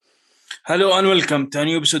Hello and welcome to a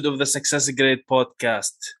new episode of the Success Grade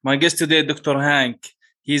podcast. My guest today, Dr. Hank.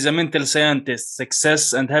 He's a mental scientist,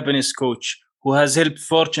 success and happiness coach who has helped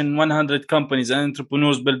Fortune 100 companies and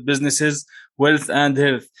entrepreneurs build businesses, wealth, and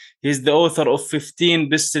health. He's the author of 15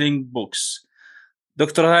 best-selling books.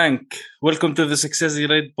 Dr. Hank, welcome to the Success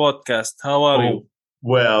Grade podcast. How are Oh, you?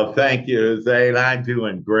 well, thank you, Zaid. I'm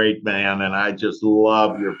doing great, man. And I just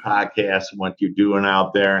love your podcast and what you're doing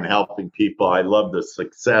out there and helping people. I love the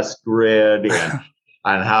success grid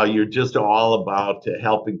and how you're just all about to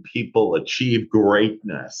helping people achieve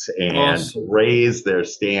greatness and Awesome. raise their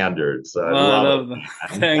standards. So I I love love that.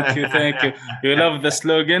 Thank you, thank you. You it, love the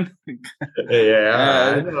slogan? man.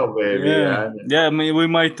 Yeah, I Uh, know, baby. yeah, I yeah. know. We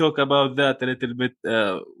might talk about that a little bit.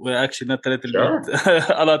 Well, actually, not a little bit. Sure.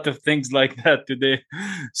 A lot of things like that today.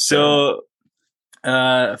 Sure.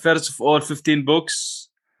 So, first of all, 15 books.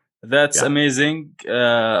 That's Yeah. amazing.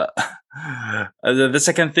 The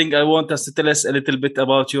second thing, I want us to tell us a little bit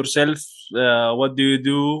about yourself. What do you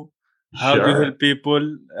do? How do you Sure. help people?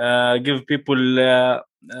 Give people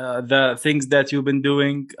the things that you've been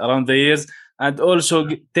doing around the years, and also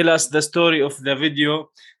tell us the story of the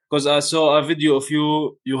video, because I saw a video of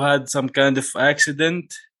you. You had some kind of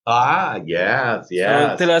accident, Yes, so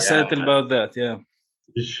tell yes, us a yes. little about that. Yeah.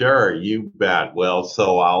 Sure, you bet. Well,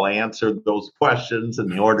 so I'll answer those questions in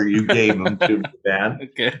the order you gave them to me then.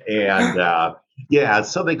 Okay. And yeah,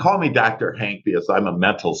 so they call me Dr. Hank because I'm a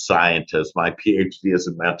mental scientist. My PhD is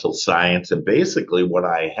in mental science. And basically, what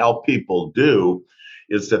I help people do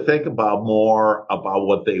is to think about more about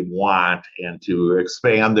what they want and to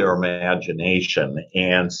expand their imagination.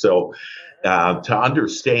 And so to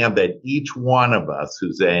understand that each one of us,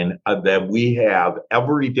 Suzanne, that we have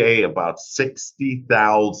every day about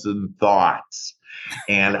 60,000 thoughts.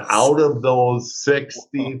 And out of those Wow.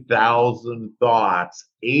 60,000 thoughts,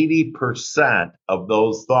 80% of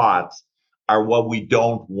those thoughts are what we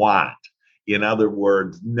don't want. In other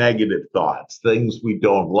words, negative thoughts, things we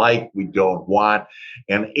don't like, we don't want.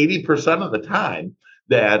 And 80% of the time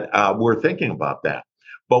that we're thinking about that.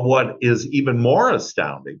 But what is even more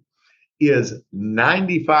astounding is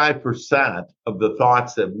 95% of the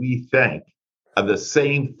thoughts that we think are the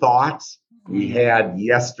same thoughts we Mm. had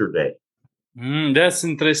yesterday. That's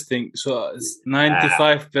interesting. So it's Ah,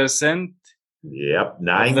 95% yep,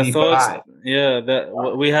 of the thoughts, 95. yeah,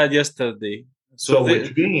 that we had yesterday. So So,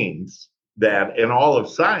 which means that in all of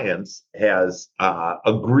science has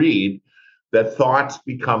agreed that thoughts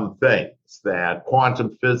become things, that quantum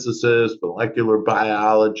physicists, molecular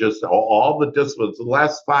biologists, all the disciplines, the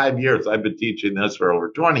last 5 years, I've been teaching this for over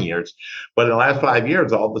 20 years, but in the last 5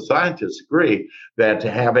 years, all the scientists agree that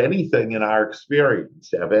to have anything in our experience,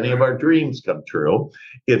 to have any of our dreams come true,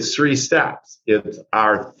 it's three steps. It's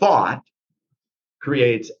our thought,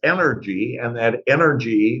 creates energy, and that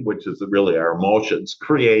energy, which is really our emotions,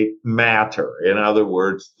 create matter. In other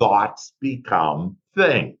words, thoughts become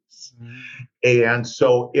things. Mm. And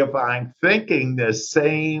so if I'm thinking the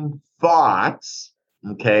same thoughts,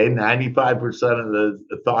 okay, 95% of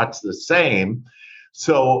the thoughts the same.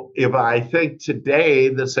 So if I think today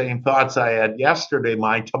the same thoughts I had yesterday,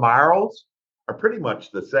 my tomorrows are pretty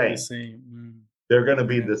much the The same. same. They're going to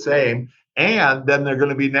be Okay. the same, and then they're going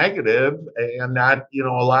to be negative and not, a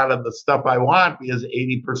lot of the stuff I want, because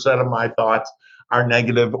 80% of my thoughts are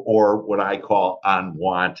negative, or what I call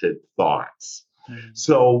unwanted thoughts. Mm.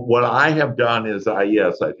 So what I have done is I've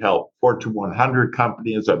helped Fortune 100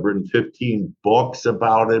 companies. I've written 15 books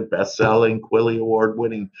about it, best-selling, Quilly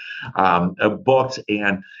Award-winning books,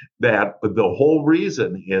 and that the whole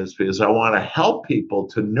reason is because I want to help people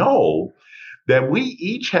to know that we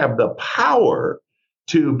each have the power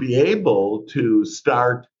to be able to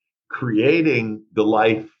start creating the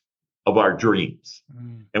life of our dreams.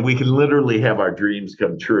 Mm. And we can literally have our dreams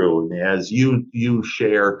come true. And as you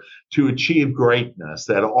share, to achieve greatness,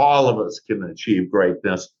 that all of us can achieve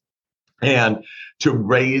greatness, and to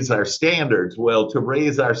raise our standards. Well, to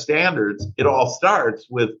raise our standards, it all starts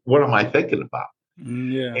with, what am I thinking about?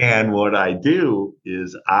 Yeah. And what I do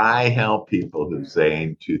is I help people,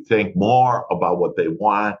 Hussein, to think more about what they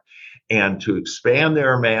want and to expand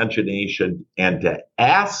their imagination and to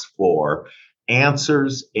ask for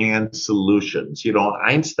answers and solutions.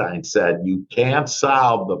 Einstein said you can't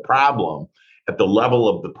solve the problem at the level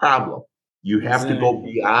of the problem. You have to go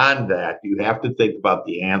Exactly. beyond that. You have to think about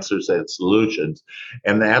the answers and solutions.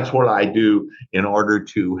 And that's what I do in order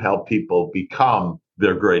to help people become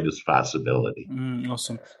their greatest possibility.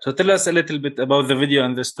 Awesome. So tell us a little bit about the video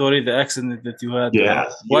and the story, the accident that you had, and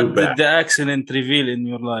Yes, you what did bet. the accident reveal in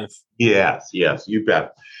your life? Yes, yes, you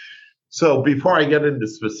bet. So before I get into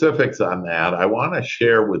specifics on that, I want to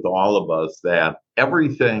share with all of us that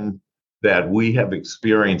everything that we have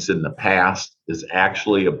experienced in the past is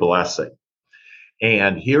actually a blessing.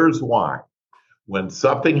 And here's why. When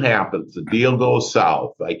something happens, the deal goes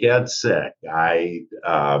south, I get sick, I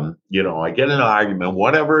get in an argument,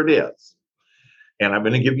 whatever it is. And I'm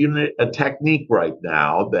going to give you a technique right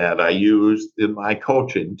now that I used in my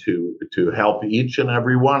coaching to help each and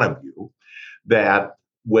every one of you, that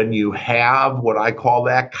when you have what I call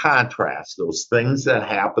that contrast, those things that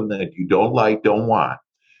happen that you don't like, don't want,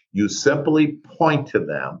 you simply point to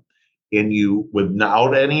them and you,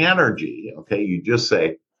 without any energy, okay, you just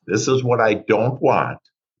say, this is what I don't want.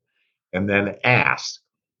 And then ask,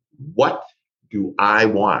 what do I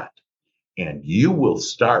want? And you will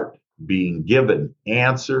start being given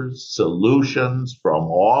answers, solutions from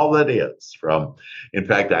all that is. In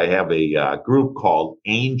fact, I have a group called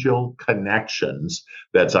Angel Connections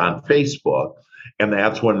that's on Facebook. And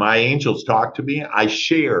that's when my angels talk to me, I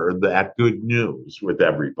share that good news with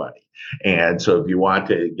everybody. And so if you want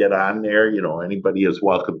to get on there, anybody is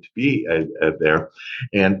welcome to be there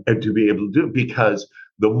and to be able to do it, because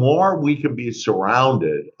the more we can be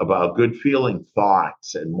surrounded about good feeling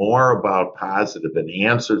thoughts and more about positive and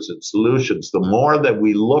answers and solutions, the more that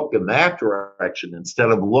we look in that direction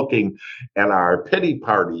instead of looking at our pity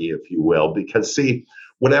party, if you will, because see,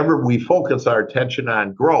 whatever we focus our attention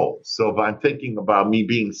on grows. So if I'm thinking about me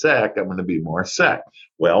being sick, I'm going to be more sick.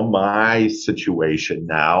 Well, my situation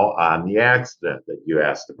now on the accident that you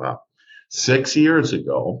asked about, 6 years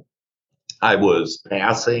ago, I was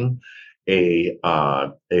passing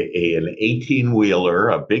an 18-wheeler,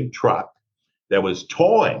 a big truck that was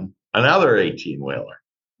towing another 18-wheeler.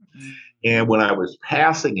 And when I was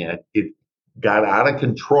passing it, it got out of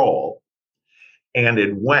control and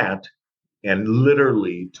it went and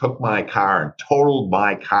literally took my car and totaled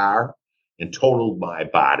my car and totaled my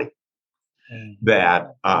body.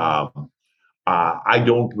 That I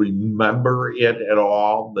don't remember it at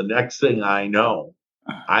all. The next thing I know,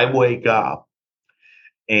 I wake up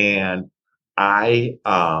and I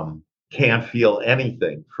can't feel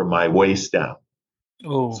anything from my waist down.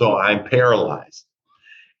 Oh. So I'm paralyzed.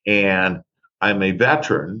 And I'm a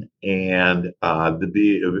veteran and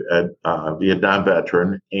the Vietnam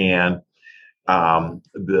veteran, and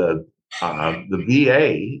the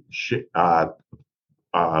VA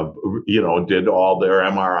did all their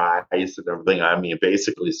MRIs and everything. I mean,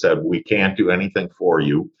 basically said, we can't do anything for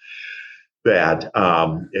you. That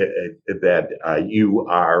you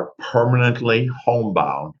are permanently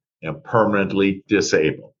homebound and permanently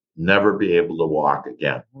disabled, never be able to walk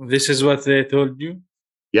again. This is what they told you?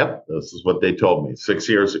 Yep, this is what they told me 6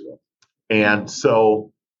 years ago. And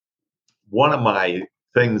so one of my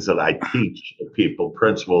things that I teach people,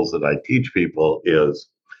 principles that I teach people, is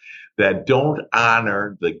that don't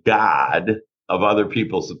honor the God of other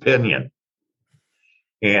people's opinion.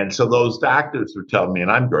 And so those doctors were telling me,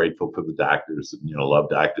 and I'm grateful for the doctors, and love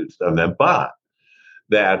doctors and them, but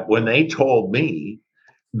that when they told me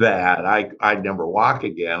that I'd never walk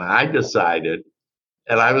again, I decided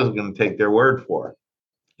that I was going to take their word for it.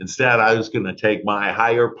 Instead, I was going to take my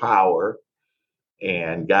higher power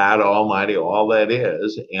and God Almighty, all that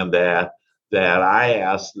is, and that I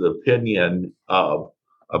asked the opinion of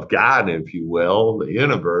God, if you will, the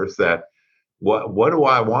universe, that what do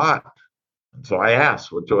I want? So I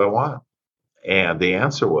asked, what do I want? And the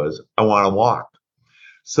answer was, I want to walk.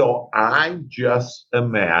 So I just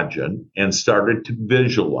imagined and started to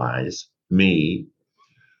visualize me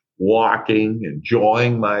walking,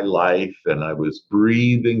 enjoying my life, and I was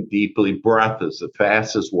breathing deeply. Breath is the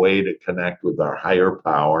fastest way to connect with our higher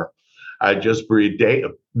power. I just breathed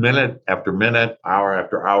minute after minute, hour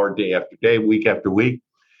after hour, day after day, week after week.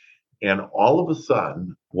 And all of a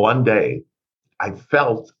sudden, one day, I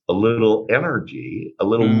felt a little energy, a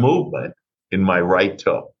little movement in my right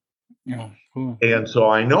toe. Yeah, cool. And so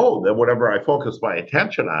I know that whatever I focus my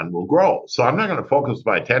attention on will grow. So I'm not going to focus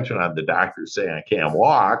my attention on the doctor saying I can't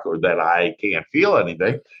walk or that I can't feel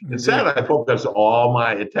anything. Instead, I focus all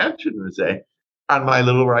my attention on my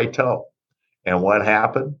little right toe. And what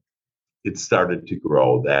happened? It started to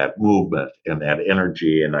grow, that movement and that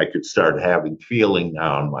energy, and I could start having feeling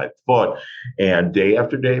on my foot. And day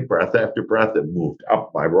after day, breath after breath, it moved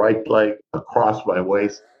up my right leg, across my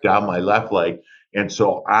waist, down my left leg. And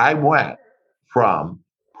so I went from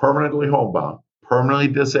permanently homebound, permanently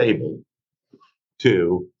disabled,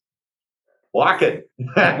 to walking.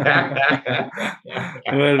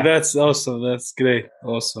 Well, that's awesome. That's great.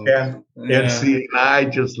 Awesome. And see, I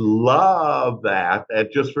just love that. And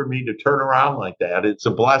just for me to turn around like that, it's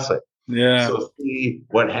a blessing. Yeah. So see,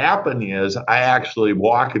 what happened is I actually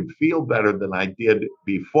walk and feel better than I did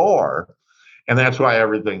before. And that's why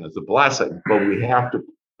everything is a blessing. But we have to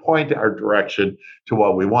point our direction to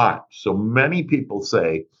what we want. So many people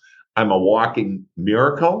say, I'm a walking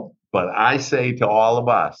miracle, but I say to all of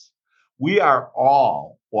us, we are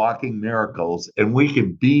all walking miracles, and we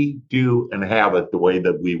can be, do, and have it the way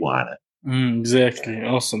that we want it. Exactly.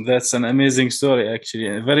 Awesome. That's an amazing story,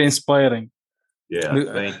 actually. Very inspiring. Yeah,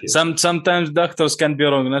 thank you. Sometimes doctors can be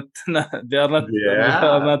wrong. They are not. They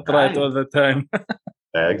are not right all the time.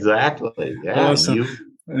 Exactly. Yeah, Awesome.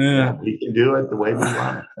 we can do it the way we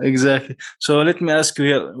want it. Exactly. So let me ask you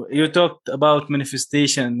here. You talked about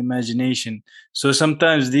manifestation and imagination. So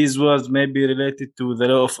sometimes these words may be related to the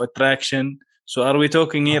law of attraction. So are we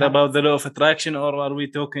talking here about the law of attraction, or are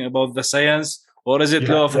we talking about the science, or is it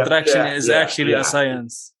law of attraction is actually a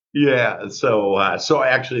science? Yeah. So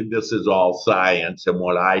actually, this is all science, and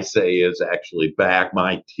what I say is actually backed.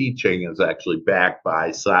 My teaching is actually backed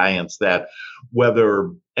by science. That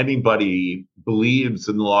whether anybody believes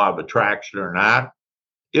in the law of attraction or not,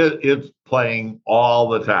 it's playing all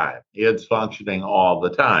the time. It's functioning all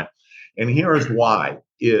the time, and here's why: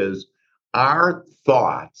 is our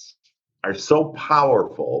thoughts are so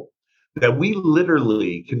powerful that we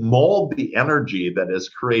literally can mold the energy that has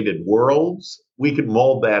created worlds. We can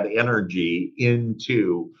mold that energy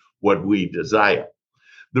into what we desire.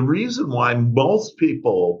 The reason why most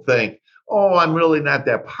people think, oh, I'm really not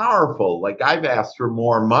that powerful. Like, I've asked for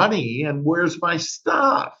more money and where's my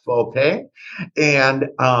stuff? Okay. And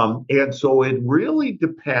so it really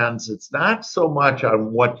depends. It's not so much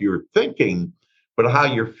on what you're thinking, but how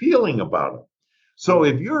you're feeling about it. So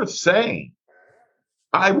if you're saying,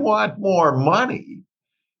 I want more money,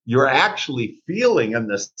 you're actually feeling, and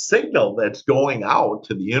the signal that's going out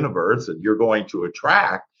to the universe and you're going to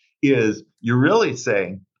attract is you're really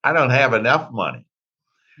saying, I don't have enough money.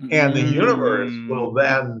 And the universe will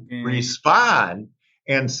then respond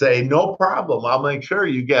and say, no problem. I'll make sure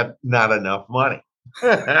you get not enough money.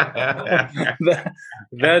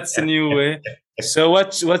 That's a new way. So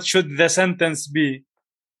what should the sentence be?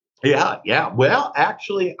 Yeah. Well,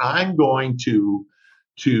 actually, I'm going to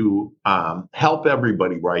help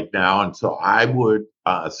everybody right now. And so I would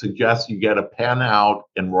suggest you get a pen out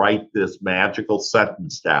and write this magical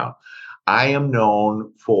sentence down. I am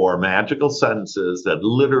known for magical sentences that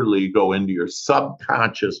literally go into your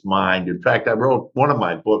subconscious mind. In fact, I wrote one of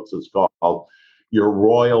my books is called Your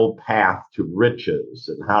Royal Path to Riches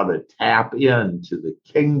and how to tap into the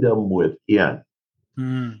kingdom within.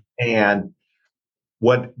 And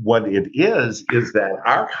what it is that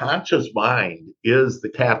our conscious mind is the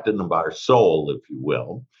captain of our soul, if you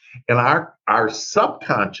will, and our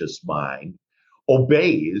subconscious mind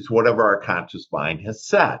obeys whatever our conscious mind has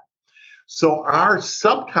said. So our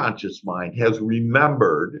subconscious mind has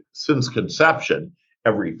remembered since conception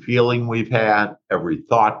every feeling we've had, every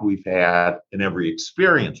thought we've had, and every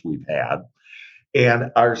experience we've had.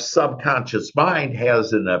 And our subconscious mind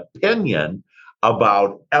has an opinion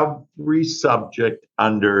about every subject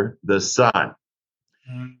under the sun.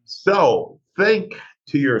 So think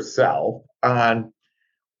to yourself on,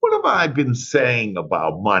 what have I been saying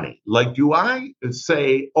about money? Like, do I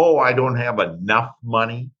say, oh, I don't have enough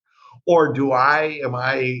money? Or am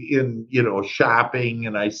I in, shopping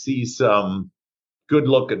and I see some good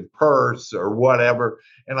looking purse or whatever,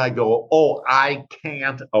 and I go, oh, I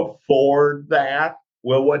can't afford that?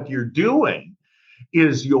 Well, what you're doing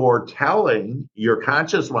is you're telling your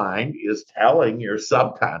conscious mind is telling your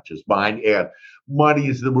subconscious mind, and money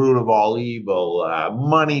is the root of all evil.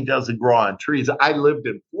 Money doesn't grow on trees. I lived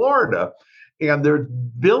in Florida, and there's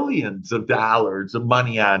billions of dollars of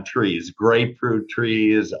money on trees, grapefruit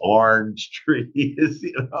trees, orange trees,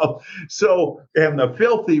 So, and the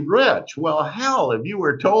filthy rich, well, hell, if you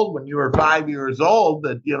were told when you were 5 years old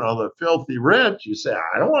that, the filthy rich, you say,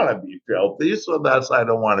 I don't want to be filthy, so I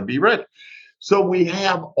don't want to be rich. So we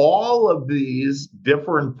have all of these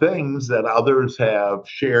different things that others have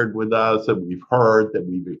shared with us, that we've heard, that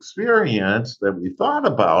we've experienced, that we thought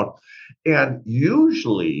about. And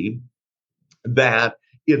usually that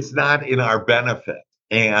it's not in our benefit.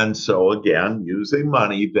 And so again, using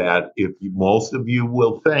money, that most of you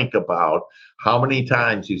will think about how many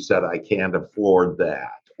times you said, I can't afford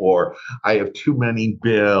that, or I have too many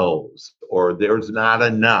bills, or there's not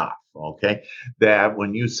enough. Okay. That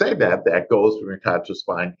when you say that goes from your conscious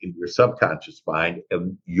mind into your subconscious mind,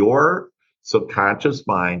 and your subconscious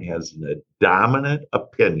mind has a dominant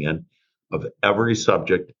opinion of every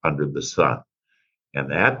subject under the sun.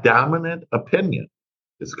 And that dominant opinion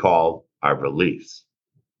is called our beliefs.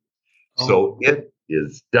 So it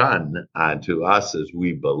is done unto us as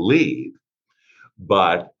we believe.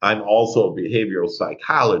 But I'm also a behavioral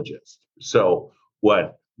psychologist. So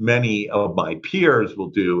what many of my peers will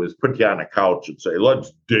do is put you on a couch and say,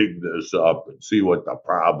 let's dig this up and see what the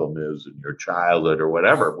problem is in your childhood or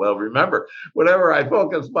whatever. Well, remember, whatever I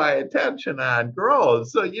focus my attention on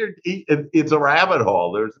grows. So it's a rabbit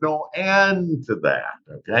hole. There's no end to that.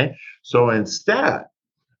 Okay. So instead,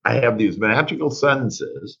 I have these magical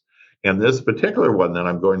sentences. And this particular one that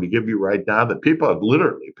I'm going to give you right now that people have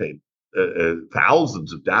literally paid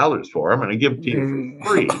thousands of dollars for them, and I give it to you for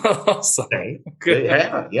free. Awesome. Okay?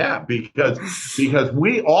 Okay. Because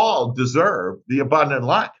we all deserve the abundant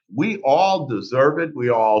life. We all deserve it. We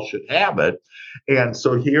all should have it. And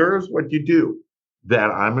so here's what you do.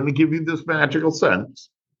 That I'm going to give you this magical sentence,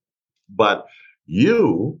 but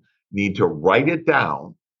you need to write it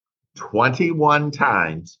down 21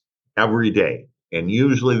 times every day. And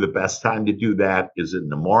usually the best time to do that is in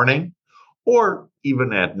the morning or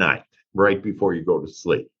even at night, right before you go to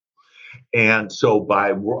sleep. And so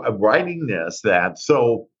by writing this,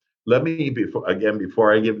 so let me, before I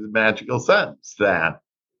give the magical sentence, that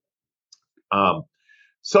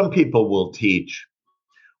some people will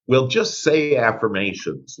just say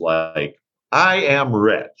affirmations like, I am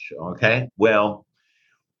rich, okay? Well,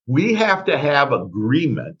 we have to have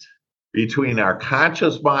agreement between our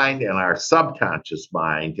conscious mind and our subconscious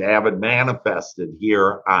mind to have it manifested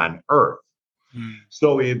here on earth.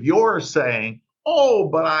 So if you're saying, oh,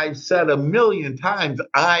 but I've said 1,000,000 times,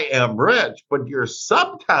 I am rich, but your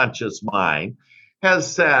subconscious mind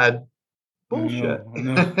has said, bullshit.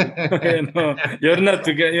 No, you're not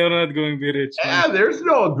going to be rich. Yeah, there's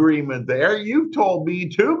no agreement there. You've told me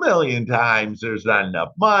 2,000,000 times there's not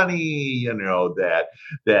enough money,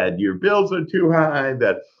 that your bills are too high,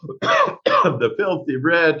 that the filthy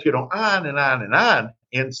rich, on and on and on.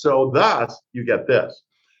 And so thus you get this.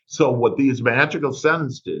 So what these magical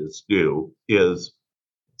sentences do is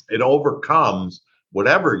it overcomes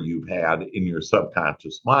whatever you've had in your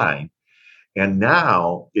subconscious mind. And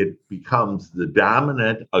now it becomes the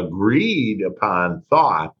dominant agreed upon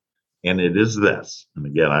thought. And it is this. And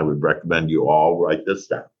again, I would recommend you all write this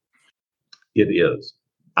down. It is,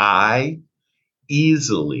 I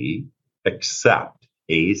easily accept,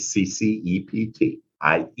 ACCEPT.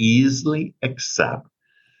 I easily accept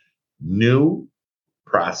new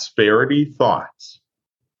prosperity thoughts.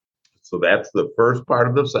 So that's the first part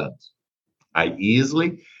of the sentence. I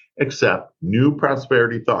easily accept new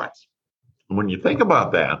prosperity thoughts. And when you think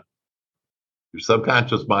about that, your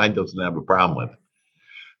subconscious mind doesn't have a problem with it.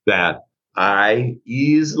 That I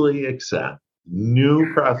easily accept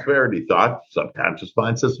new prosperity thoughts. Subconscious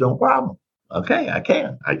mind says, no problem. Okay, I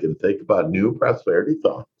can think about new prosperity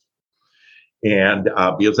thoughts. And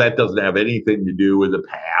because that doesn't have anything to do with the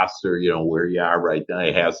past or, where you are right now.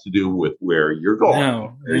 It has to do with where you're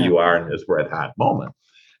going, where you are in this red hot moment.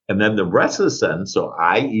 And then the rest of the sentence, so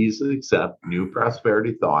I easily accept new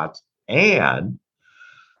prosperity thoughts, and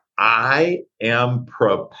I am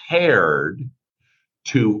prepared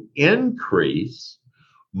to increase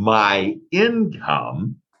my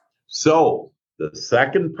income. So the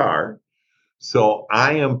second part, so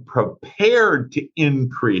I am prepared to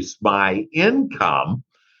increase my income.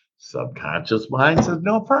 Subconscious mind says,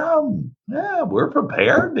 no problem. Yeah, we're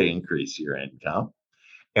prepared to increase your income.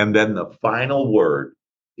 And then the final word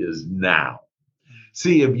is now.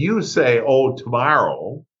 See, if you say, oh,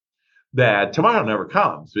 tomorrow, that tomorrow never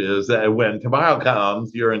comes, because when tomorrow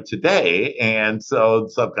comes, you're in today. And so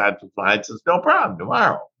the subconscious mind says, no problem,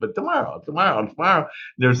 tomorrow. But tomorrow,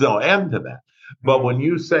 there's no end to that. But when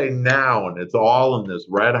you say now, and it's all in this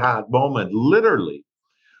red hot moment, literally,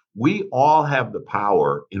 we all have the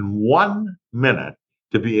power in 1 minute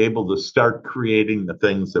to be able to start creating the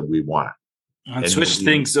things that we want. And switch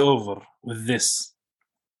things over with this.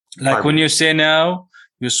 Like when you say now,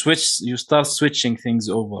 you start switching things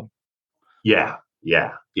over. Yeah.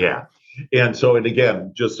 And so, and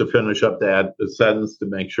again, just to finish up that sentence to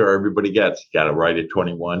make sure everybody gets, you got to write it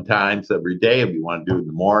 21 times every day. If you want to do it in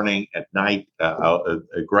the morning, at night,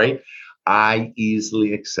 great. I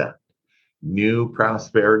easily accept new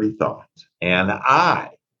prosperity thoughts, and I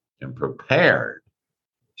am prepared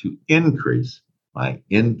to increase my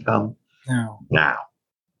income now.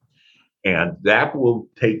 And that will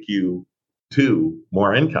take you to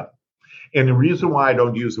more income. And the reason why I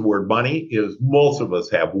don't use the word money is most of us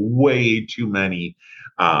have way too much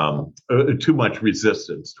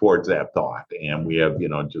resistance towards that thought. And we have,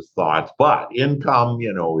 just thoughts, but income,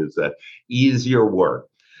 is an easier word.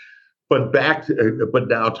 But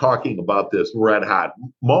now talking about this red hot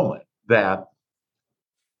moment, that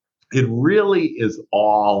it really is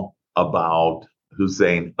all about,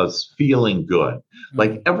 Hussein, us feeling good.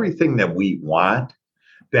 Like everything that we want,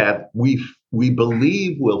 that we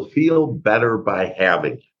believe will feel better by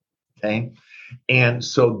having it. Okay. And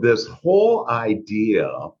so this whole idea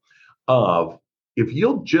of if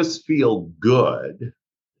you'll just feel good,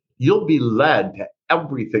 you'll be led to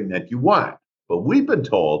everything that you want. But we've been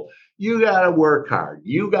told you got to work hard.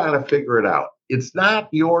 You got to figure it out. It's not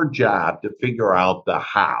your job to figure out the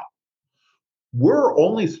how. We're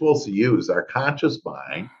only supposed to use our conscious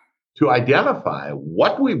mind to identify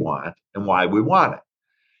what we want and why we want it.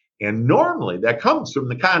 And normally that comes from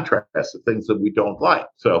the contrast of things that we don't like.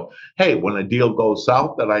 So, hey, when a deal goes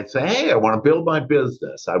south, that I say, hey, I want to build my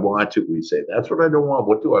business. We say, that's what I don't want.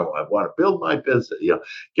 What do I want? I want to build my business.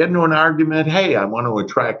 Get into an argument. Hey, I want to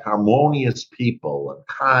attract harmonious people and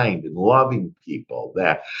kind and loving people.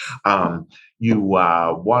 That you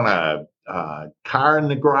want a car in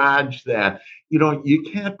the garage that, you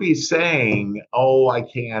can't be saying, oh, I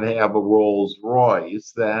can't have a Rolls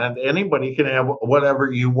Royce. That anybody can have whatever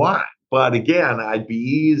you want. But again, I'd be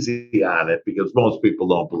easy on it because most people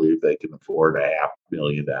don't believe they can afford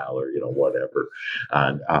 $500,000, whatever,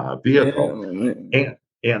 vehicle. Yeah.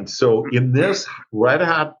 And so in this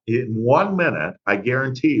in 1 minute, I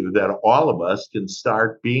guarantee you that all of us can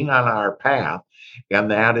start being on our path.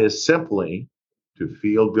 And that is simply to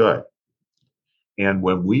feel good. And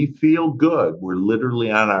when we feel good, we're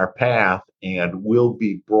literally on our path and we'll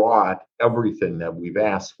be brought everything that we've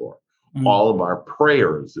asked for. All of our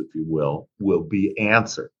prayers, if you will be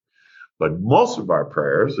answered. But most of our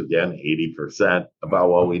prayers, again, 80% about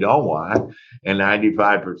what we don't want and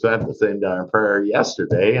 95% the same darn prayer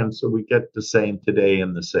yesterday. And so we get the same today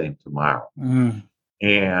and the same tomorrow.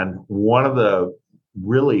 And one of the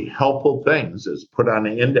really helpful things is put on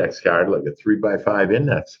an index card, like a 3x5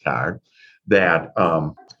 index card, that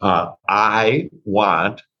I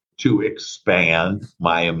want to expand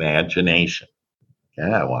my imagination.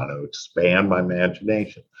 Okay, I want to expand my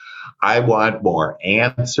imagination. I want more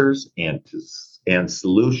answers and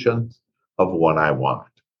solutions of what I want.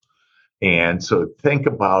 And so think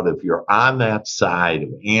about if you're on that side of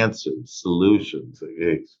answers, solutions,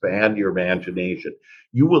 expand your imagination,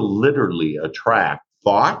 you will literally attract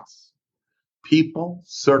thoughts, people,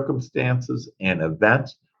 circumstances, and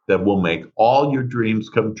events that will make all your dreams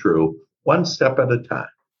come true one step at a time.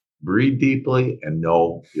 Breathe deeply and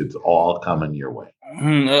know it's all coming your way.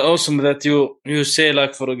 Awesome that you say,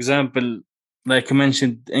 like, for example, like you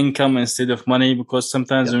mentioned, income instead of money, because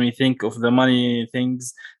sometimes when we think of the money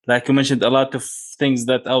things, like you mentioned, a lot of things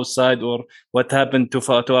that outside or what happened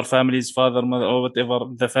to our family's father, mother, or whatever,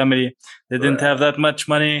 the family, they didn't have that much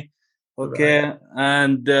money. Okay.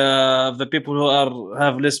 And the people who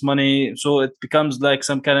have less money, so it becomes like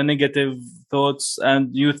some kind of negative thoughts,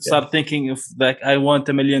 and you start thinking of, like, I want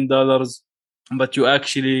 $1 million, but you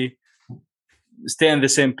actually stay in the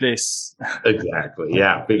same place. Exactly.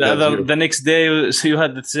 Yeah. Because the next day, so you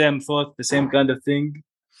had the same thought, the same kind of thing.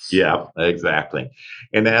 Yeah, exactly.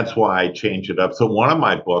 And that's why I change it up. So one of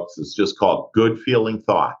my books is just called Good Feeling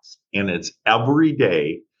Thoughts. And it's every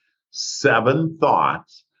day, 7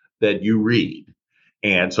 thoughts that you read.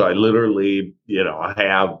 And so I literally,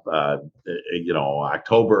 have,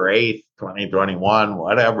 October 8th, 2021,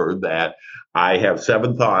 whatever, that I have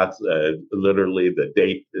 7 thoughts, literally the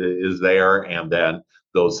date is there, and then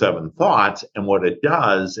those 7 thoughts. And what it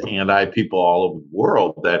does, and I have people all over the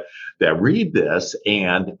world that read this,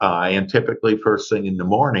 and typically first thing in the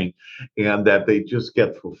morning, and that they just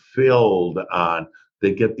get fulfilled on.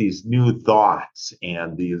 They get these new thoughts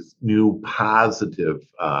and these new positive,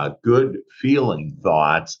 good feeling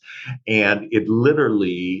thoughts. And it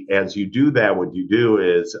literally, as you do that, what you do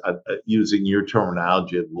is, using your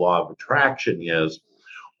terminology of law of attraction, is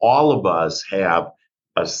all of us have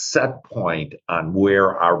a set point on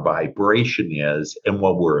where our vibration is and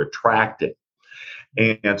what we're attracting.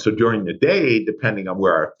 And so during the day, depending on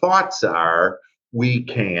where our thoughts are, we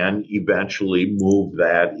can eventually move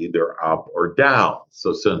that either up or down.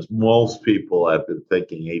 So since most people have been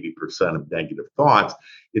thinking 80% of negative thoughts,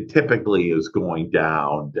 it typically is going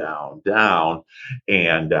down, down, down.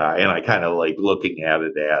 And I kind of like looking at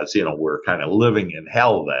it as, we're kind of living in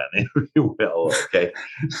hell then, if you will. Okay.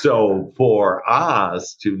 So for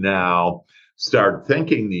us to now start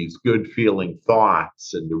thinking these good feeling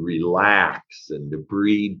thoughts and to relax and to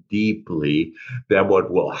breathe deeply, that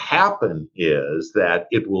what will happen is that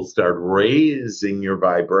it will start raising your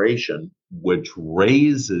vibration, which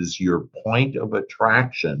raises your point of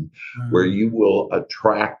attraction, where you will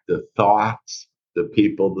attract the thoughts, the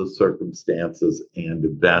people, the circumstances, and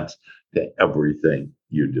events to everything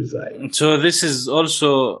you desire. So this is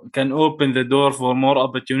also can open the door for more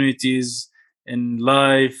opportunities in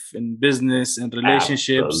life, in business, in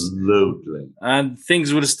relationships. Absolutely. And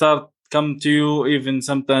things will start come to you even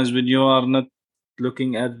sometimes when you are not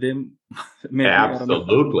looking at them? Maybe, I don't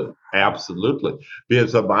know. Absolutely.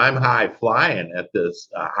 Because if I'm high flying at this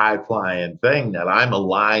high flying thing, that I'm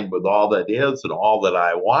aligned with all that is and all that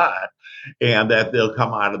I want, and that they'll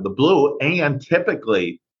come out of the blue. And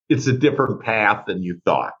typically, it's a different path than you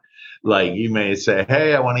thought. Like you may say,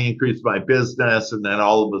 hey, I want to increase my business. And then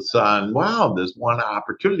all of a sudden, wow, there's one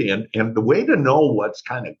opportunity. And the way to know what's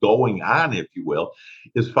kind of going on, if you will,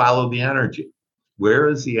 is follow the energy. Where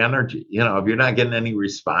is the energy? If you're not getting any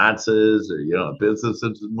responses or, business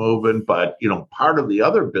is moving, but, part of the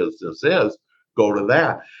other business is go to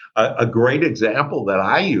that. A great example that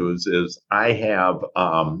I use is I have,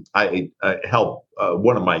 I help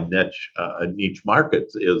one of my niche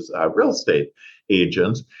markets is real estate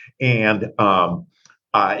agents. And so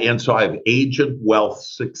I have Agent Wealth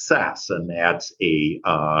Success, and that's it's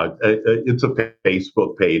a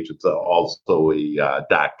Facebook page. It's also a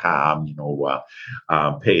 .com,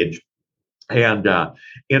 page,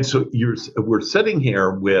 and so we're sitting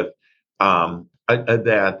here with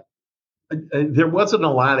that. There wasn't a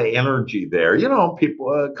lot of energy there,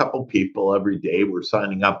 a couple people every day were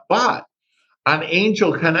signing up, but on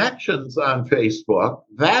Angel Connections on Facebook,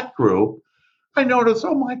 that group, I noticed,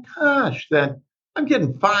 oh my gosh, that I'm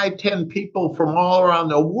getting 5-10 people from all around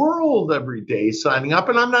the world every day signing up,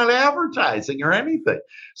 and I'm not advertising or anything.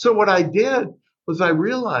 So what I did was I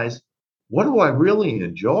realized, what do I really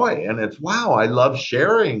enjoy? And it's, wow, I love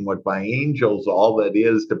sharing what my angels, all that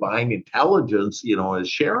is divine intelligence, is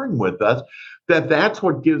sharing with us. That's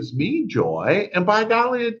what gives me joy. And by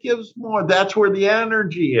golly, it gives more. That's where the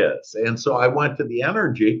energy is. And so I went to the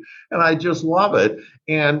energy and I just love it.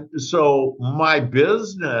 And so my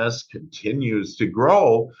business continues to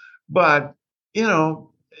grow, but,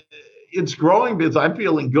 it's growing because I'm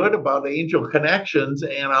feeling good about Angel Connections,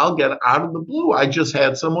 and I'll get out of the blue. I just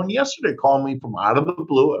had someone yesterday call me from out of the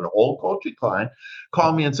blue, an old coaching client,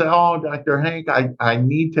 call me and say, oh, Dr. Hank,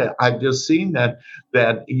 I've just seen that,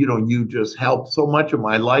 you just helped so much of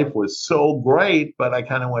my life was so great, but I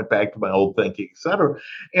kind of went back to my old thinking, et cetera.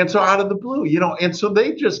 And so out of the blue, and so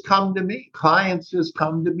they just come to me. Clients just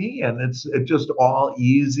come to me, and it's just all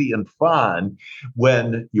easy and fun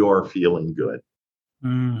when you're feeling good.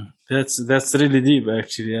 That's really deep,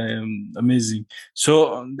 actually. I am amazing.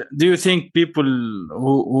 So, do you think people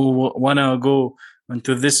who wanna go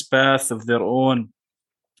into this path of their own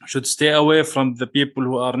should stay away from the people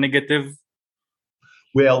who are negative?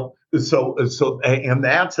 Well, so, and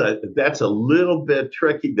that's a little bit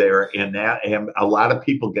tricky there, and a lot of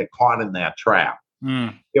people get caught in that trap.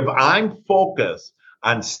 If I'm focused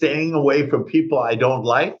on staying away from people I don't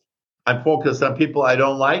like, I'm focused on people I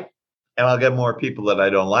don't like, and I'll get more people that I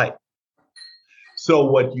don't like. So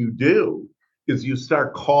what you do is you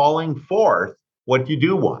start calling forth what you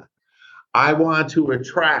do want. I want to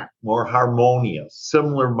attract more harmonious,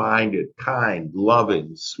 similar-minded, kind,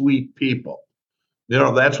 loving, sweet people.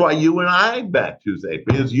 That's why you and I met, Tuesday,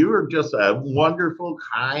 because you are just a wonderful,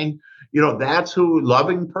 kind, that's who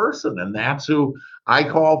loving person. And that's who I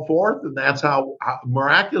call forth. And that's how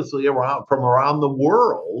miraculously from around the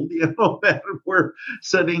world, that we're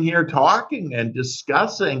sitting here talking and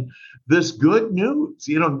discussing this good news.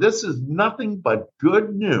 This is nothing but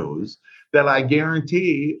good news that I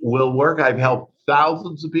guarantee will work. I've helped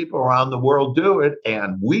thousands of people around the world do it,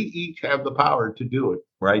 and we each have the power to do it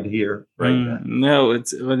right here, right now.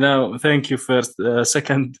 No, thank you first.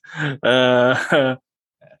 Second,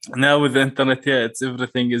 now with the internet, it's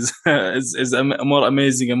everything is more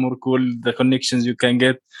amazing and more cool. The connections you can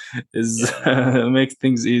get is make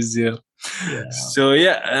things easier. So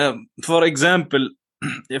for example,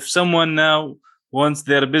 if someone now wants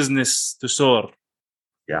their business to soar,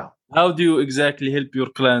 how do you exactly help your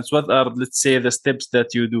clients? What are, let's say, the steps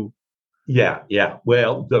that you do? Yeah.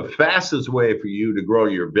 Well, the fastest way for you to grow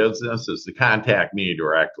your business is to contact me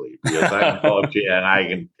directly, because I can coach you and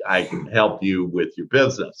I can help you with your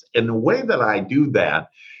business. And the way that I do that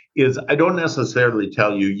is I don't necessarily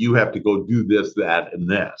tell you have to go do this, that, and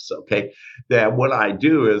this. Okay. That what I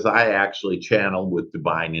do is I actually channel with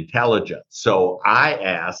divine intelligence. So I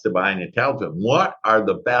ask divine intelligence, what are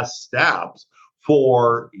the best steps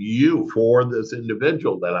for you, for this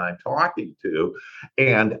individual that I'm talking to,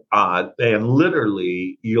 and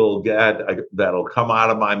literally you'll get that'll come out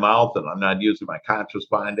of my mouth, and I'm not using my conscious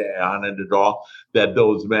mind on it at all, that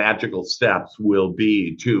those magical steps will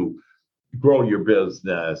be to grow your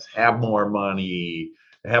business, have more money,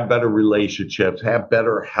 have better relationships, have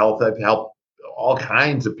better health. I've helped all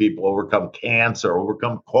kinds of people overcome cancer,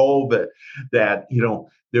 overcome COVID, that,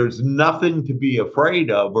 there's nothing to be afraid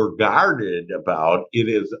of or guarded about. It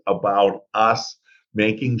is about us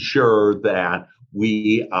making sure that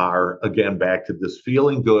we are, again, back to this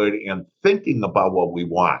feeling good and thinking about what we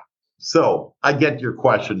want. So I get your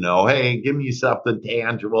question though. Hey, give me something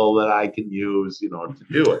tangible that I can use, to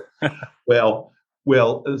do it. Well,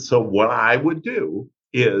 so what I would do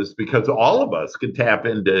is, because all of us can tap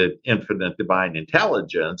into infinite divine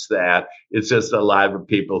intelligence, that it's just a lot of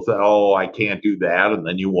people say, "Oh, I can't do that," and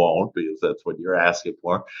then you won't because that's what you're asking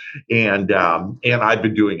for. And I've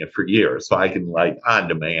been doing it for years, so I can on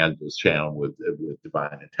demand just channel with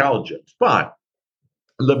divine intelligence. But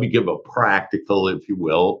let me give a practical, if you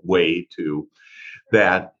will, way to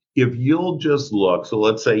that. If you'll just look, so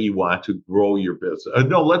let's say you want to grow your business.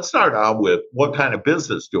 No, let's start out with, what kind of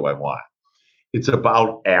business do I want? It's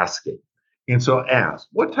about asking. And so ask,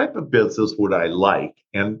 what type of business would I like?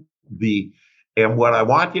 And what I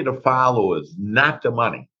want you to follow is not the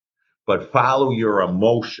money, but follow your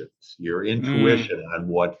emotions, your intuition on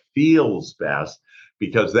what feels best,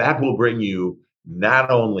 because that will bring you not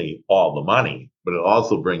only all the money, but it'll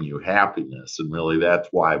also bring you happiness. And really, that's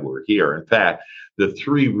why we're here. In fact, the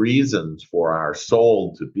 3 reasons for our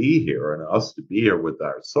soul to be here and us to be here with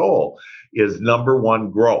our soul is, number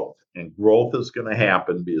 1, growth. And growth is going to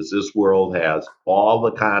happen because this world has all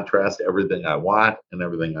the contrast, everything I want and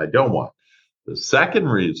everything I don't want. The second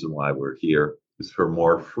reason why we're here is for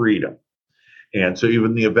more freedom. And so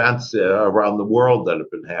even the events around the world that have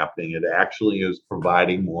been happening, it actually is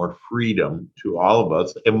providing more freedom to all of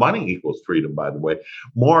us. And money equals freedom, by the way.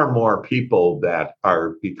 More and more people that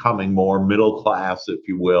are becoming more middle class, if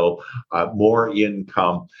you will, more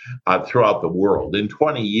income throughout the world. In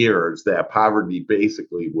 20 years, that poverty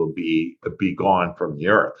basically will be gone from the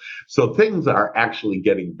earth. So things are actually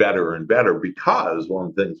getting better and better, because one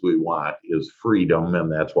of the things we want is freedom, and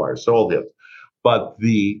that's why our soul is. But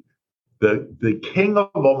the king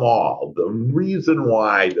of them all, the reason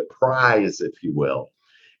why, the prize, if you will,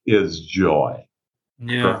 is joy.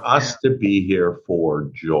 For us to be here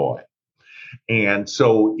for joy. And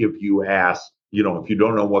so if you ask, if you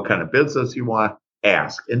don't know what kind of business you want,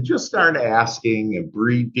 ask. And just start asking and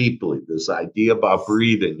breathe deeply. This idea about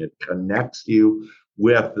breathing, it connects you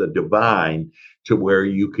with the divine to where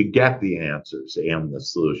you could get the answers and the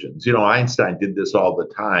solutions. Einstein did this all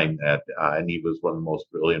the time, and he was one of the most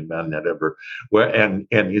brilliant men that ever. And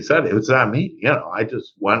he said, it's not me. I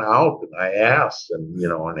just went out and I asked,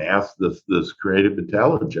 and asked this creative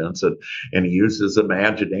intelligence, and he used his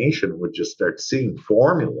imagination, would just start seeing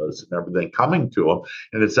formulas and everything coming to him.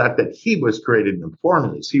 And it's not that he was creating the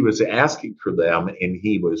formulas; he was asking for them, and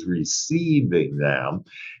he was receiving them.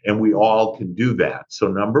 And we all can do that. So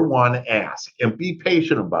number 1, ask, and be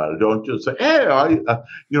patient about it. Don't just say, "Hey,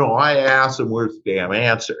 I asked, and where's the damn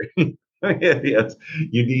answer?" Yes,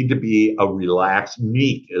 you need to be a relaxed.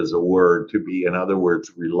 Meek is a word to be. In other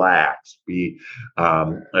words, relax. Be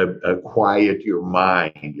quiet your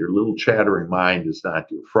mind. Your little chattering mind is not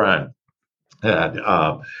your friend. And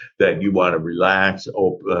that you want to relax,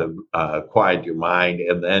 quiet your mind,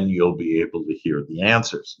 and then you'll be able to hear the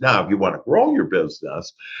answers. Now, if you want to grow your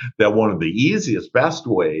business, that one of the easiest, best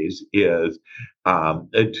ways is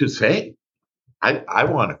to say, I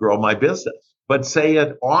want to grow my business. But say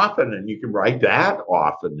it often, and you can write that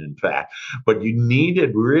often, in fact. But you need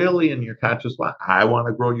it really in your conscious mind. I want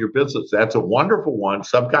to grow your business. That's a wonderful one.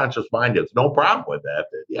 Subconscious mind has no problem with that.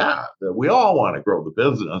 Yeah, we all want to grow the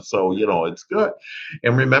business. So, it's good.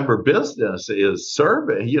 And remember, business is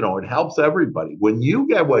serving, it helps everybody. When you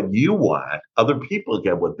get what you want, other people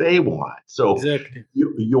get what they want. So Exactly.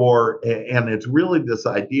 and it's really this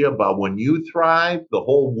idea about, when you thrive, the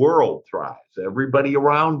whole world thrives. Everybody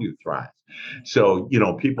around you thrives. So,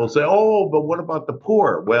 people say, "Oh, but what about the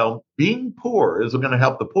poor?" Well, being poor isn't going to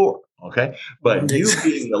help the poor. Okay. But you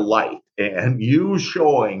being the light and you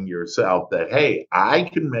showing yourself that, hey, I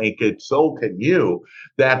can make it, so can you,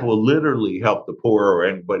 that will literally help the poor or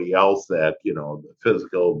anybody else that, the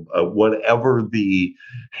physical, whatever the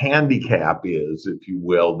handicap is, if you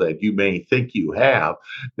will, that you may think you have,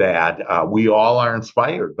 that we all are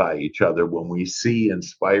inspired by each other when we see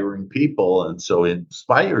inspiring people. And so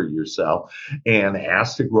inspire yourself and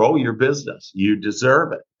ask to grow your business. You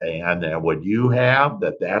deserve it. And what you have,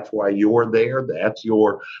 that's why you're there. That's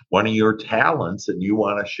one of your talents, and you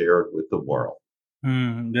want to share it with the world.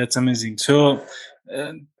 That's amazing. So,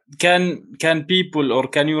 can people, or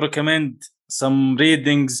can you recommend some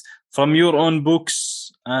readings from your own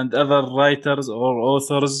books and other writers or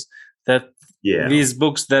authors, that these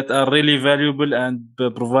books that are really valuable and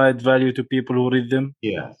provide value to people who read them?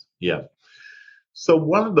 Yes. So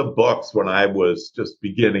one of the books, when I was just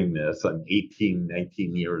beginning this, I'm 18,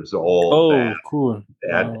 19 years old. Cool.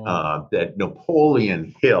 That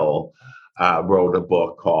Napoleon Hill wrote a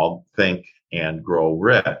book called Think and Grow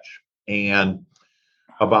Rich. And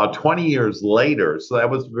about 20 years later, so that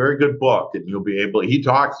was a very good book. And you'll be able, he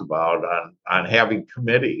talks about on having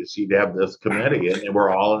committees. He'd have this committee and they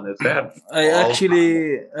were all in his head. I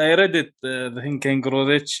read it, The Think and Grow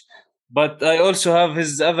Rich, but I also have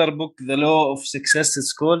his other book, The Law of Success,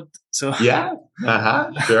 it's called. So yeah,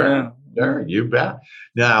 sure, sure, you bet.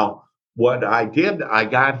 Now, what I did, I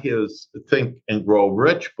got his Think and Grow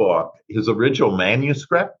Rich book, his original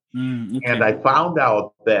manuscript. okay. And I found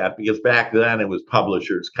out that because back then it was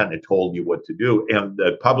publishers kind of told you what to do. And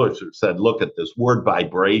the publisher said, look at this word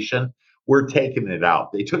vibration. We're taking it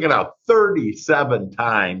out. They took it out 37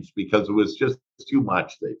 times because it was just too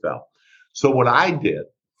much, they felt. So what I did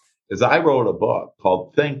is I wrote a book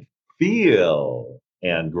called Think, Feel,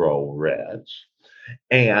 and Grow Rich.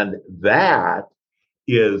 And that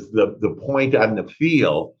is the point on the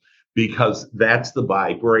feel, because that's the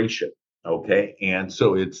vibration. Okay. And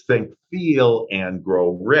so it's Think, Feel, and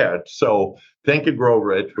Grow Rich. So Think and Grow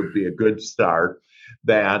Rich would be a good start.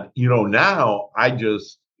 That, now I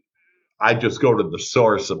just go to the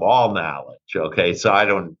source of all knowledge. Okay. So I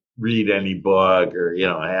don't read any book or,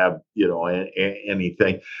 have,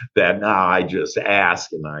 anything. That now I just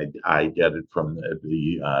ask and I get it from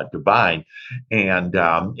the divine. And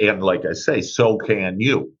like I say, so can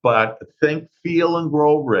you. But Think, Feel, and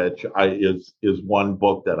Grow Rich is one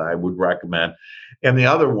book that I would recommend. And the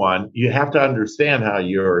other one, you have to understand how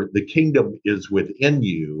the kingdom is within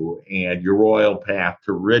you, and your royal path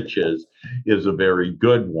to riches is a very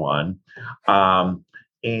good one.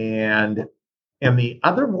 And the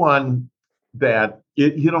other one that,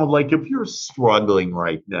 like if you're struggling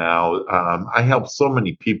right now, I help so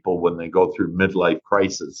many people when they go through midlife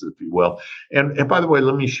crisis, if you will. And by the way,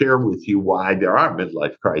 let me share with you why there are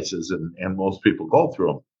midlife crises, and most people go through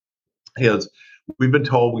them. Is we've been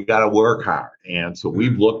told we got to work hard. And so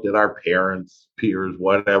we've looked at our parents, peers,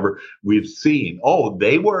 whatever. We've seen,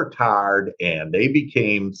 they worked hard and they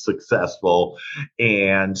became successful.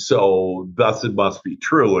 And so thus it must be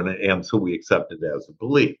true. And so we accept it as a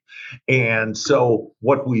belief. And so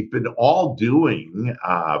what we've been all doing,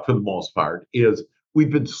 for the most part, is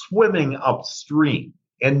we've been swimming upstream.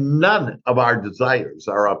 And none of our desires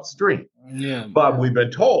are upstream. Yeah. But we've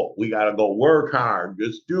been told we got to go work hard,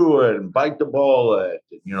 just do it and bite the bullet,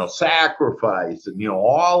 sacrifice and,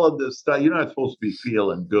 all of this stuff. You're not supposed to be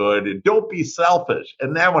feeling good, and don't be selfish.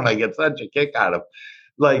 And that one I get such a kick out of.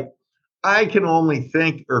 Like, I can only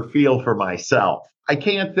think or feel for myself. I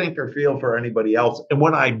can't think or feel for anybody else. And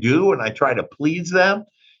when I do and I try to please them,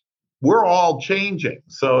 we're all changing.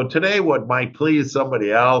 So today what might please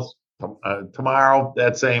somebody else, tomorrow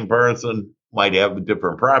that same person might have a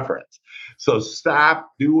different preference. So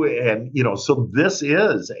stop doing, and so this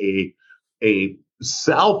is a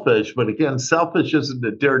selfish, but again, selfish isn't a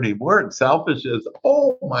dirty word. Selfish is,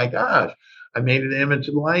 oh my gosh, I made an image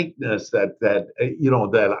and likeness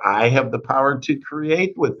that I have the power to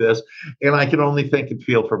create with this, and I can only think and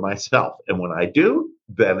feel for myself. And when I do,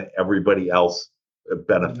 then everybody else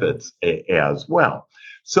benefits as well.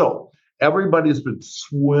 So everybody's been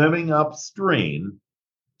swimming upstream,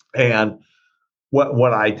 and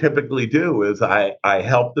what I typically do is I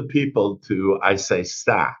help the people I say,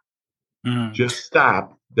 stop. Just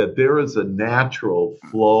stop, that there is a natural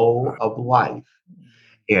flow of life,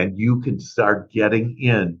 and you can start getting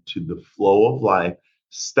into the flow of life.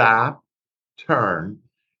 Stop, turn,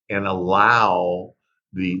 and allow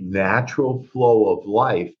the natural flow of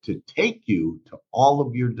life to take you to all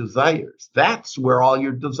of your desires. That's where all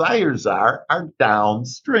your desires are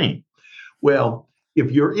downstream. Well, if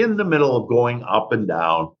you're in the middle of going up and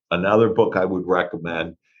down, another book I would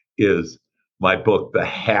recommend is my book, The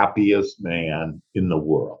Happiest Man in the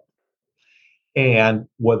World. And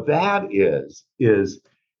what that is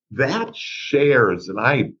that shares, and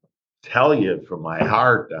I tell you from my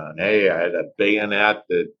heart, Don, hey, I had a bayonet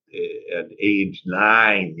at age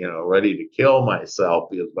 9, ready to kill myself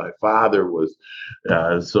because my father was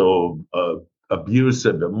so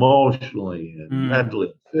abusive emotionally and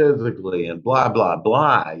mentally, physically, and blah, blah,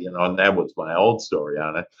 blah, and that was my old story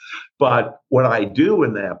on it. But what I do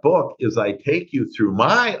in that book is I take you through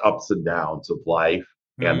my ups and downs of life,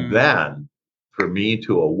 and then for me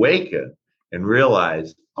to awaken and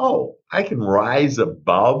realize, I can rise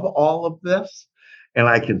above all of this, and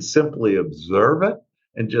I can simply observe it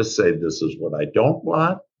and just say, this is what I don't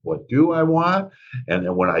want. What do I want? And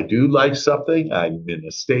then when I do like something, I'm in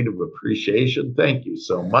a state of appreciation. Thank you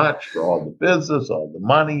so much for all the business, all the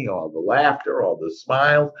money, all the laughter, all the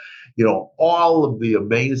smiles, all of the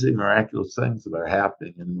amazing, miraculous things that are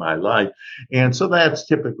happening in my life. And so that's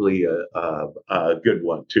typically a good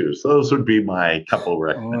one too. So those would be my couple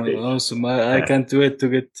recommendations. Awesome! I can't wait to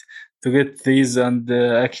get these and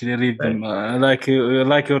actually read them. I like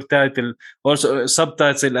your title. Also,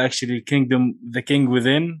 subtitle actually, Kingdom, the King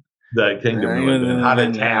Within. The Kingdom Within. How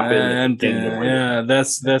to tap into the Kingdom Within. Yeah,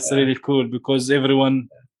 that's really cool, because everyone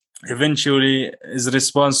eventually is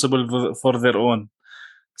responsible for their own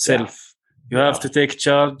self. You have to take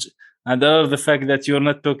charge. And I love the fact that you're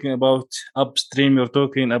not talking about upstream, you're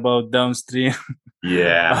talking about downstream.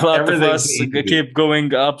 Yeah. A lot of us keep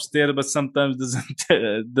going upstairs, but sometimes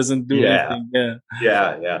doesn't do anything.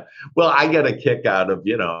 Yeah. Well, I get a kick out of,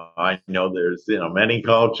 I know there's, many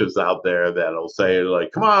coaches out there that'll say,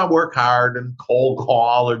 like, come on, work hard and cold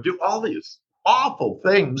call or do all these awful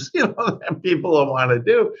things, that people don't want to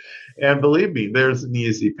do. And believe me, there's an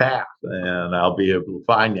easy path, and I'll be able to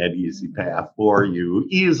find that easy path for you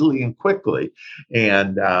easily and quickly.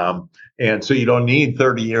 And so you don't need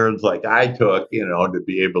 30 years like I took, to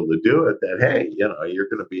be able to do it. That, hey, you're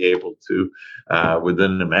going to be able to,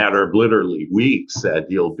 within a matter of literally weeks, that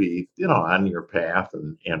you'll be, on your path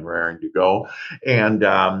and raring to go. And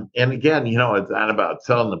again, it's not about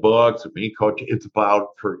selling the books or me coaching. It's about,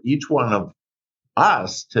 for each one of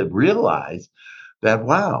us to realize that,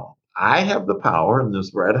 wow, I have the power in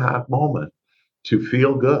this red hot moment to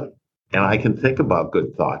feel good. And I can think about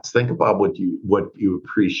good thoughts. Think about what you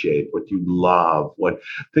appreciate, what you love.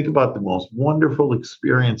 Think about the most wonderful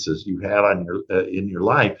experiences you had in your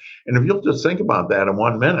life. And if you'll just think about that in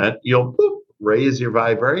 1 minute, you'll raise your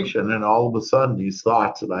vibration, and all of a sudden these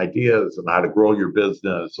thoughts and ideas and how to grow your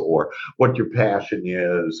business, or what your passion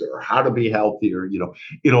is, or how to be healthier,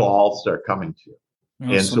 it'll all start coming to you.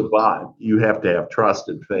 Awesome. And so, Bob, you have to have trust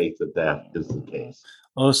and faith that is the case.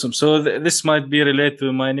 Awesome. So this might be related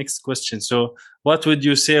to my next question. So what would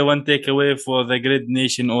you say one takeaway for the Grid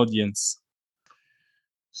Nation audience?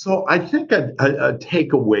 So I think a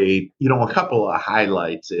takeaway, a couple of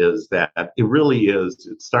highlights is that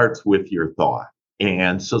it starts with your thought.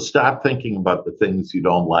 And so stop thinking about the things you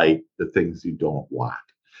don't like, the things you don't want,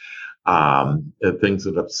 the things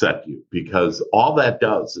that upset you, because all that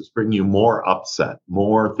does is bring you more upset,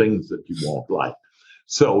 more things that you won't like.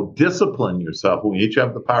 So discipline yourself. We each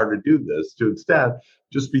have the power to do this, to instead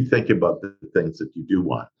just be thinking about the things that you do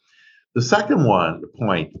want. The second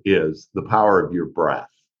point is the power of your breath.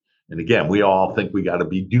 And again, we all think we got to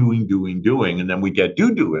be doing, and then we get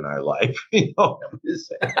do in our life. This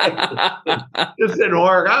didn't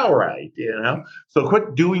work out right, So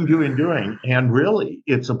quit doing. And really,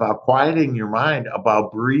 it's about quieting your mind,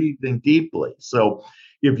 about breathing deeply. So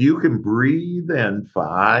if you can breathe in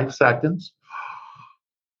 5 seconds,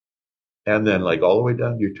 and then all the way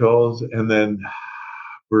down your toes, and then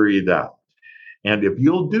breathe out. And if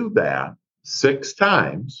you'll do that 6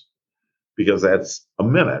 times, because that's a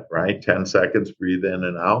minute, right? 10 seconds, breathe in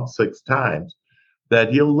and out 6 times,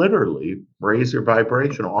 that you'll literally raise your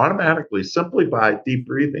vibration automatically, simply by deep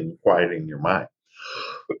breathing, quieting your mind.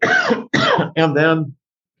 And then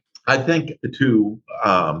I think to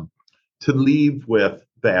leave with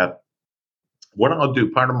that, what I'll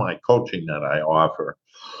do, part of my coaching that I offer,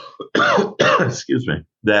 excuse me,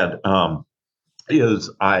 that is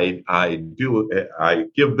I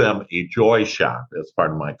give them a joy shot as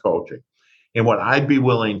part of my coaching. And what I'd be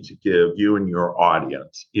willing to give you and your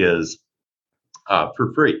audience is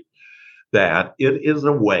for free, that it is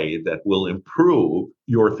a way that will improve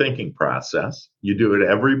your thinking process. You do it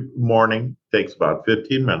every morning, takes about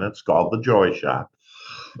 15 minutes, called the Joy Shot.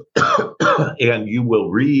 And you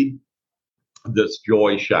will read this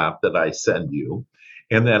Joy Shot that I send you.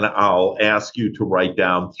 And then I'll ask you to write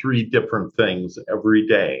down 3 different things every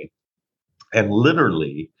day. And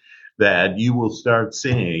literally, that you will start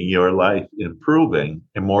seeing your life improving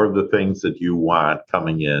and more of the things that you want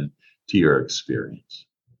coming in to your experience.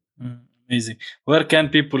 Amazing. Where can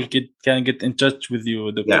people get in touch with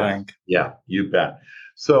you, Dr. Hank? Yeah, you bet.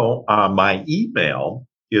 So my email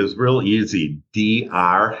is real easy,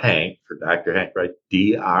 Dr. Hank, for Dr. Hank, right?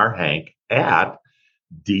 Dr. Hank at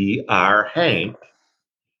drhank.biz,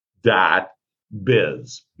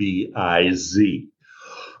 B-I-Z,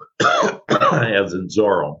 as in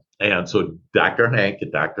Zorro. And so Dr. Hank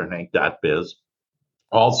at drhank.biz.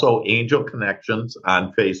 Also, Angel Connections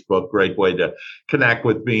on Facebook, great way to connect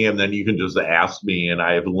with me. And then you can just ask me, and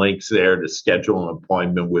I have links there to schedule an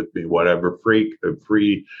appointment with me, whatever free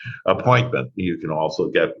appointment you can also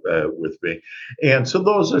get with me. And so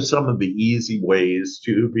those are some of the easy ways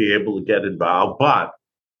to be able to get involved. But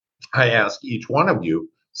I ask each one of you,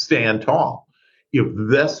 stand tall. If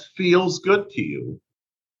this feels good to you,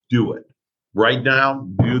 do it. Right now,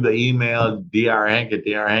 do the email,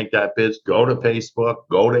 drhank@drhank.biz, go to Facebook,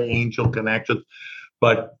 go to Angel Connections.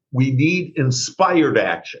 But we need inspired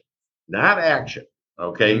action, not action.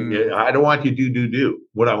 Okay. I don't want you to do.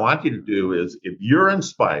 What I want you to do is, if you're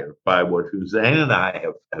inspired by what Hussein and I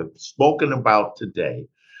have spoken about today,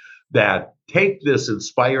 that take this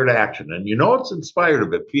inspired action. And it's inspired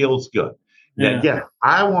if it feels good. Yeah. Again,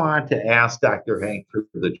 I want to ask Dr. Hank for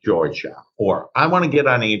the Joy Shop, or I want to get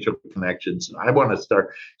on Angel Connections, and I want to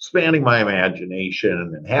start expanding my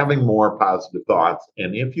imagination and having more positive thoughts.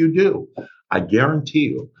 And if you do, I guarantee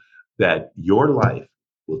you that your life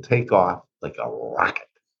will take off like a rocket.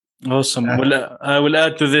 Awesome. Well, I will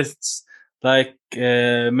add to this,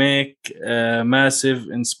 make massive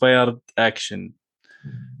inspired action.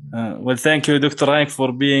 Well, thank you, Dr. Hank,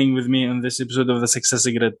 for being with me on this episode of the Success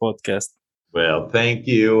is Great podcast. Well, thank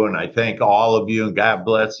you. And I thank all of you, and God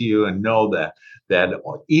bless you, and know that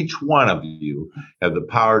each one of you have the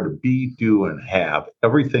power to be, do, and have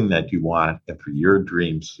everything that you want, and for your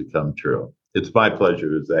dreams to come true. It's my pleasure,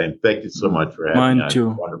 Hussein. Thank you so much for having me on this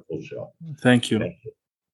wonderful show. Thank you. Thank you.